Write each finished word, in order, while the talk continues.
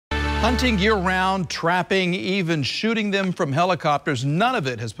Hunting year-round, trapping, even shooting them from helicopters, none of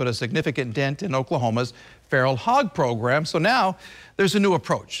it has put a significant dent in Oklahoma's feral hog program. So now there's a new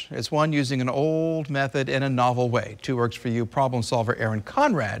approach. It's one using an old method in a novel way. 2 Works for You problem solver Aaron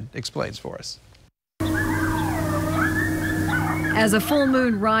Conrad explains for us. As a full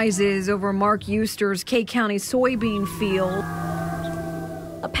moon rises over Mark Euster's Kay County soybean field,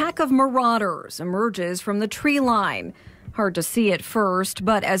 a pack of marauders emerges from the tree line. Hard to see at first,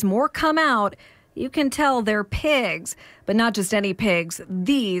 but as more come out, you can tell they're pigs. But not just any pigs,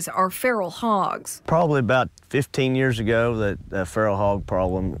 these are feral hogs. Probably about 15 years ago that the feral hog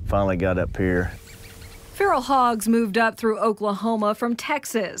problem finally got up here. Feral hogs moved up through Oklahoma from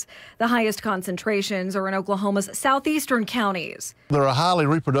Texas. The highest concentrations are in Oklahoma's southeastern counties. They're a highly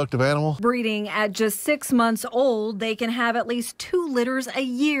reproductive animal. Breeding at just 6 months old, they can have at least 2 litters a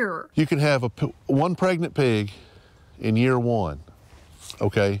year. You can have one pregnant pig in year 1,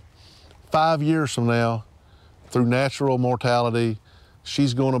 okay? 5 years from now, through natural mortality,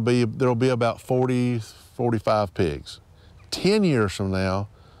 there'll be about 40, 45 pigs. 10 years from now,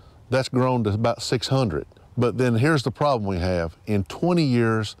 that's grown to about 600. But then here's the problem we have. In 20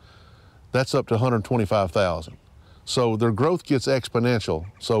 years, that's up to 125,000. So their growth gets exponential.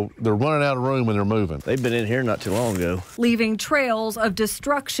 So they're running out of room and they're moving. They've been in here not too long ago. Leaving trails of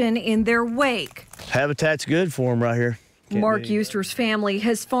destruction in their wake. Habitat's good for them right here. Mark Euster's family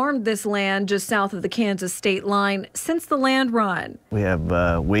has farmed this land just south of the Kansas state line since the land run. We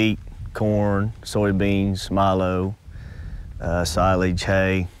have wheat, corn, soybeans, milo, silage,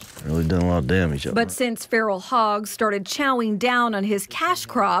 hay. Really done a lot of damage. But since feral hogs started chowing down on his cash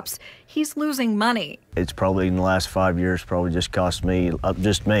crops, he's losing money. It's probably in the last 5 years probably just cost me,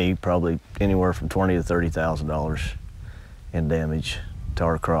 probably anywhere from $20,000 to $30,000 in damage to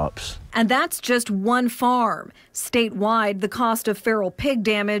our crops. And that's just one farm. Statewide, the cost of feral pig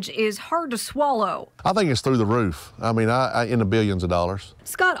damage is hard to swallow. I think it's through the roof. I mean, in the billions of dollars.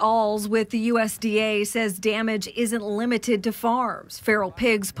 Scott Alls with the USDA says damage isn't limited to farms. Feral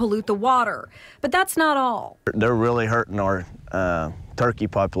pigs pollute the water, but that's not all. They're really hurting our turkey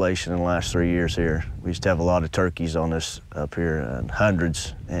population in the last 3 years here. We used to have a lot of turkeys on this up here,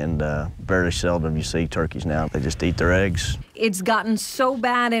 hundreds, and very seldom you see turkeys now. They just eat their eggs. It's gotten so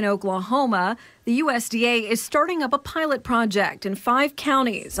bad in Oklahoma, the USDA is starting up a pilot project in 5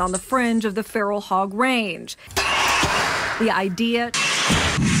 counties on the fringe of the feral hog range. The idea,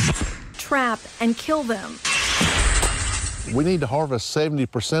 trap and kill them. We need to harvest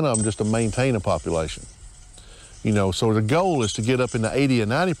 70% of them just to maintain a population. You know, so the goal is to get up in the 80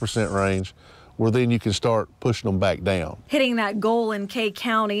 and 90% range where then you can start pushing them back down. Hitting that goal in Kay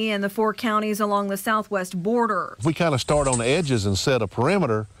County and the 4 counties along the southwest border. If we kind of start on the edges and set a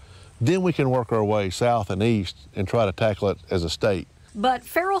perimeter, then we can work our way south and east and try to tackle it as a state. But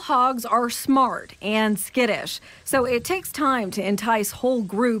feral hogs are smart and skittish, so it takes time to entice whole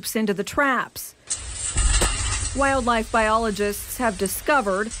groups into the traps. Wildlife biologists have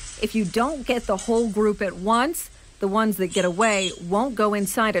discovered if you don't get the whole group at once, the ones that get away won't go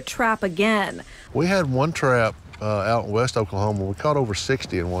inside a trap again. We had one trap out in West Oklahoma. We caught over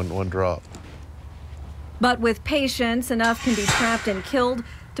 60 in one drop. But with patience, enough can be trapped and killed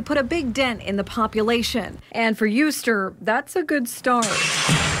to put a big dent in the population. And for Euster, that's a good start.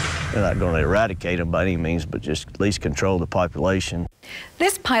 They're not going to eradicate them by any means, but just at least control the population.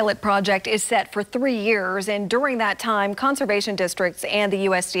 This pilot project is set for 3 years, and during that time, conservation districts and the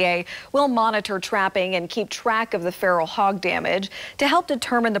USDA will monitor trapping and keep track of the feral hog damage to help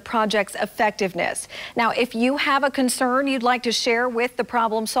determine the project's effectiveness. Now, if you have a concern you'd like to share with the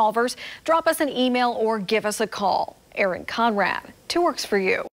problem solvers, drop us an email or give us a call. Aaron Conrad, 2 Works for You.